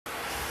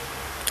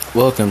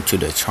Welcome to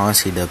the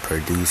Chauncey the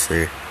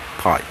Producer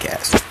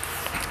podcast.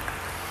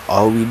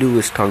 All we do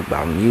is talk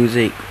about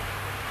music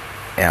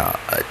and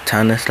a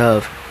ton of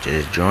stuff.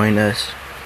 Just join us